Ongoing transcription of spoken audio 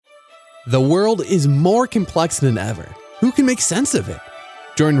The world is more complex than ever. Who can make sense of it?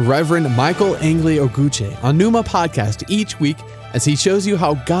 Join Reverend Michael Anglioguche on Pneuma Podcast each week as he shows you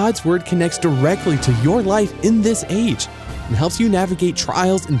how God's Word connects directly to your life in this age and helps you navigate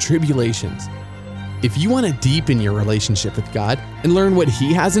trials and tribulations. If you want to deepen your relationship with God and learn what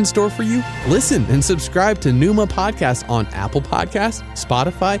He has in store for you, listen and subscribe to Pneuma Podcast on Apple Podcasts,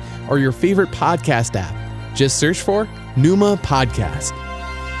 Spotify, or your favorite podcast app. Just search for Pneuma Podcast.